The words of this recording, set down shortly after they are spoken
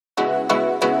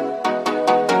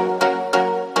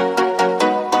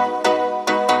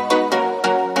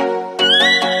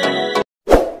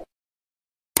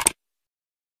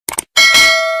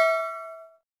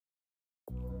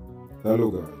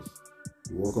Hello guys,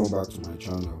 welcome back to my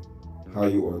channel. How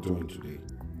you all doing today?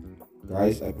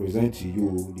 Guys, I present to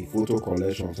you the photo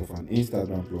collections of an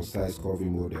Instagram plus size curvy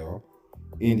model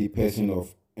in the person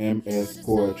of MS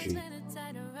Poetry.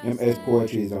 MS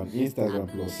Poetry is an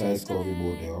Instagram plus size curvy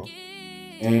model,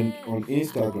 and on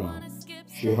Instagram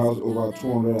she has over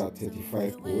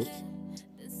 235 posts.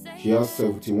 She has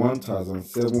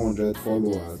 71,700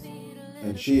 followers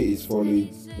and she is following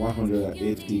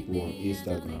 108 people on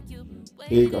Instagram.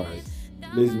 Hey guys,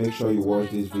 please make sure you watch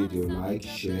this video, like,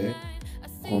 share,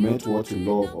 comment what you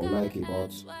love or like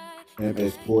about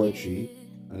MS Poetry,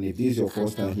 and if this is your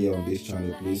first time here on this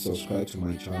channel, please subscribe to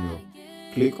my channel.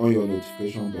 Click on your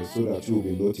notification bell so that you will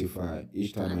be notified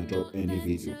each time I drop any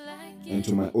video. And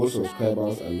to my old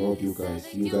subscribers, I love you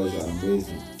guys. You guys are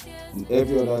amazing. And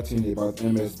every other thing about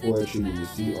MS Poetry you will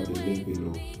see on the link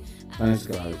below. Thanks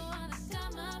guys.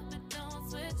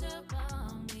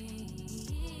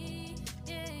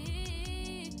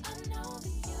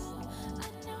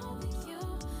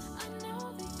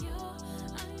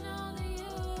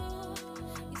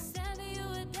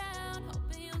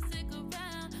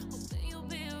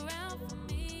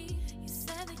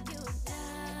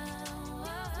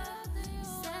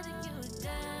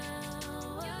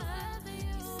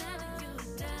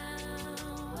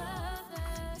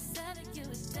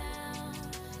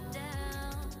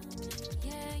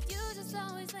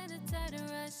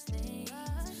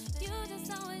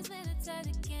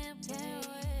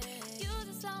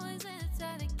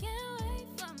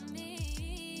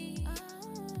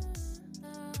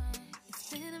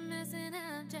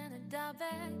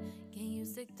 Can you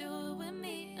stick through it with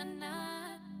me or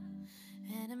not?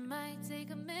 And it might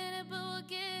take a minute, but we'll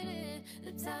get it.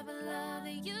 The type of love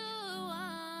that you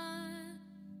want,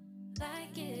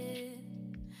 like it.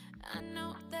 I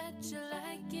know that you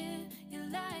like it,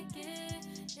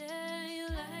 yeah, you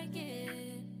like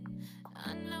it.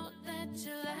 I know that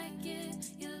you like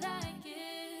it, you like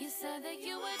it. You said that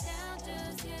you were down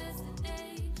just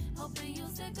yesterday, hoping you'll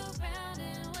stick around.